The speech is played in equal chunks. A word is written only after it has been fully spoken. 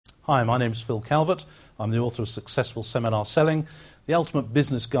Hi, my name is Phil Calvert. I'm the author of Successful Seminar Selling, the ultimate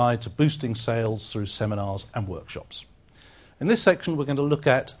business guide to boosting sales through seminars and workshops. In this section, we're going to look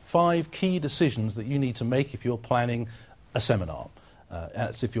at 5 key decisions that you need to make if you're planning a seminar.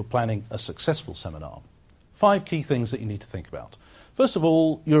 That's if you're planning a successful seminar. 5 key things that you need to think about. First of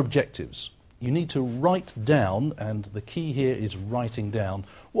all, your objectives. You need to write down, and the key here is writing down,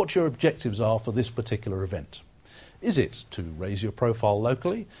 what your objectives are for this particular event. Is it to raise your profile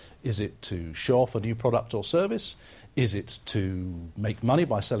locally? Is it to show off a new product or service? Is it to make money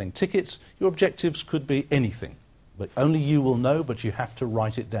by selling tickets? Your objectives could be anything, but only you will know, but you have to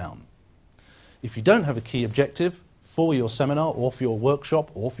write it down. If you don't have a key objective for your seminar or for your workshop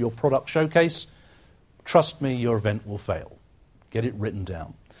or for your product showcase, trust me, your event will fail. Get it written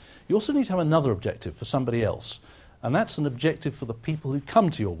down. You also need to have another objective for somebody else, and that's an objective for the people who come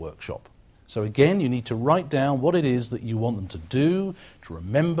to your workshop. So again, you need to write down what it is that you want them to do, to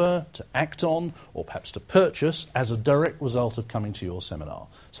remember, to act on, or perhaps to purchase as a direct result of coming to your seminar.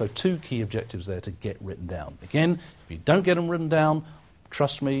 So 2 key objectives there to get written down. Again, if you don't get them written down,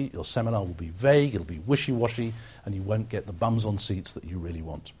 trust me, your seminar will be vague, it'll be wishy-washy, and you won't get the bums on seats that you really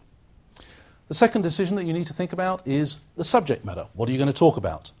want. The second decision that you need to think about is the subject matter. What are you going to talk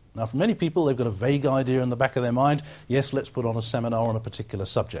about? Now, for many people, they've got a vague idea in the back of their mind. Yes, let's put on a seminar on a particular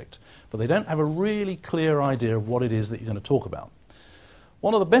subject. But they don't have a really clear idea of what it is that you're going to talk about.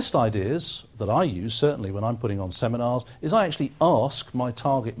 One of the best ideas that I use, certainly when I'm putting on seminars, is I actually ask my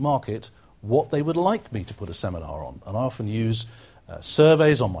target market what they would like me to put a seminar on. And I often use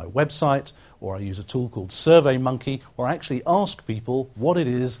surveys on my website, or I use a tool called SurveyMonkey, where I actually ask people what it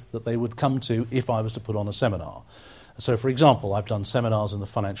is that they would come to if I was to put on a seminar. So, for example, I've done seminars in the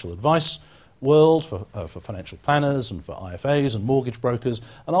financial advice world for financial planners and for IFAs and mortgage brokers,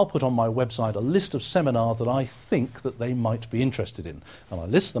 and I'll put on my website a list of seminars that I think that they might be interested in. And I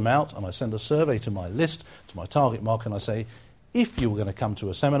list them out, and I send a survey to my list, to my target market, and I say, if you were going to come to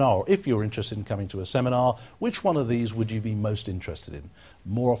a seminar, or if you're interested in coming to a seminar, which one of these would you be most interested in?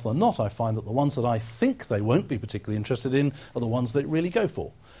 More often than not, I find that the ones that I think they won't be particularly interested in are the ones they really go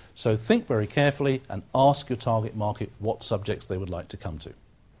for. So think very carefully and ask your target market what subjects they would like to come to.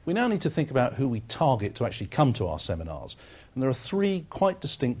 We now need to think about who we target to actually come to our seminars. And there are 3 quite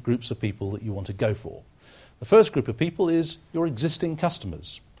distinct groups of people that you want to go for. The first group of people is your existing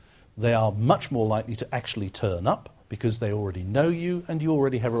customers. They are much more likely to actually turn up because they already know you and you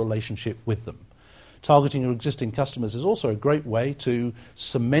already have a relationship with them. Targeting your existing customers is also a great way to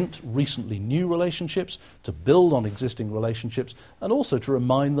cement recently new relationships, to build on existing relationships, and also to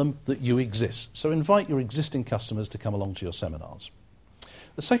remind them that you exist. So invite your existing customers to come along to your seminars.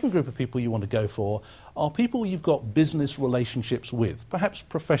 The second group of people you want to go for are people you've got business relationships with, perhaps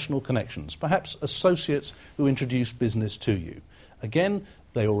professional connections, perhaps associates who introduce business to you. Again,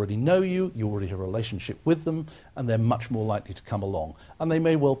 they already know you, you already have a relationship with them, and they're much more likely to come along. And they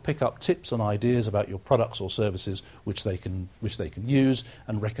may well pick up tips and ideas about your products or services which they can use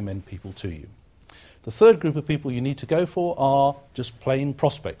and recommend people to you. The third group of people you need to go for are just plain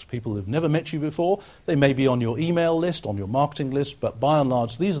prospects, people who've never met you before. They may be on your email list, on your marketing list, but by and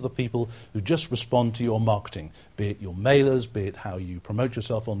large, these are the people who just respond to your marketing, be it your mailers, be it how you promote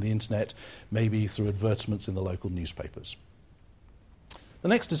yourself on the internet, maybe through advertisements in the local newspapers. The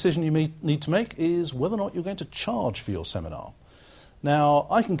next decision you need to make is whether or not you're going to charge for your seminar. Now,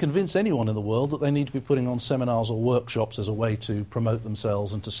 I can convince anyone in the world that they need to be putting on seminars or workshops as a way to promote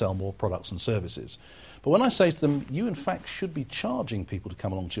themselves and to sell more products and services. But when I say to them, you in fact should be charging people to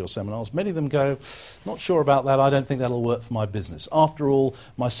come along to your seminars, many of them go, not sure about that, I don't think that'll work for my business. After all,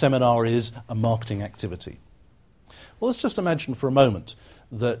 my seminar is a marketing activity. Well, let's just imagine for a moment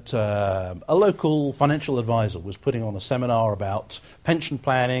that a local financial advisor was putting on a seminar about pension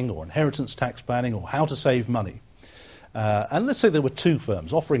planning or inheritance tax planning or how to save money. And let's say there were 2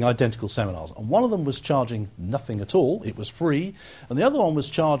 firms offering identical seminars, and one of them was charging nothing at all, it was free, and the other one was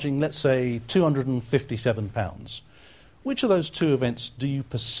charging, let's say, £257. Which of those 2 events do you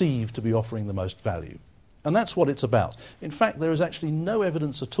perceive to be offering the most value? And that's what it's about. In fact, there is actually no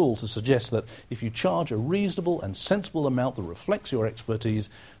evidence at all to suggest that if you charge a reasonable and sensible amount that reflects your expertise,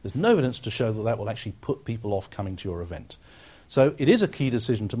 there's no evidence to show that that will actually put people off coming to your event. So it is a key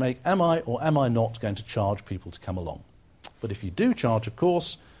decision to make, am I or am I not going to charge people to come along? But if you do charge, of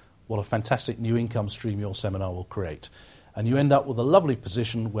course, what a fantastic new income stream your seminar will create. And you end up with a lovely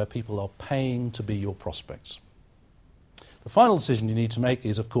position where people are paying to be your prospects. The final decision you need to make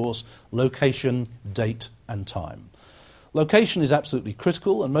is, of course, location, date, and time. Location is absolutely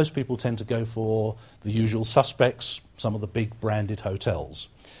critical, and most people tend to go for the usual suspects, some of the big branded hotels.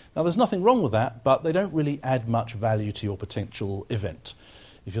 Now, there's nothing wrong with that, but they don't really add much value to your potential event.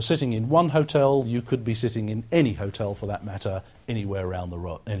 If you're sitting in one hotel, you could be sitting in any hotel for that matter, anywhere around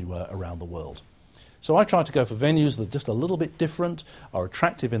the world. So I try to go for venues that are just a little bit different, are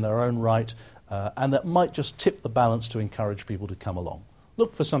attractive in their own right, and that might just tip the balance to encourage people to come along.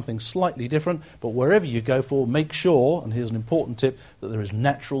 Look for something slightly different, but wherever you go for, make sure, and here's an important tip, that there is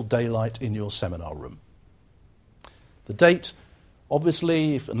natural daylight in your seminar room. The date,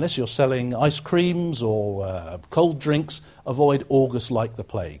 obviously, unless you're selling ice creams or cold drinks, avoid August like the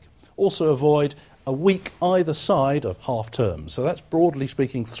plague. Also avoid a week either side of half term. So that's, broadly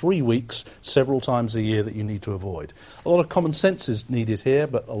speaking, 3 weeks several times a year that you need to avoid. A lot of common sense is needed here,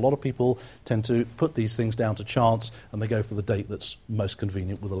 but a lot of people tend to put these things down to chance and they go for the date that's most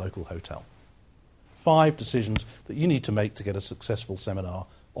convenient with a local hotel. 5 decisions that you need to make to get a successful seminar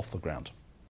off the ground.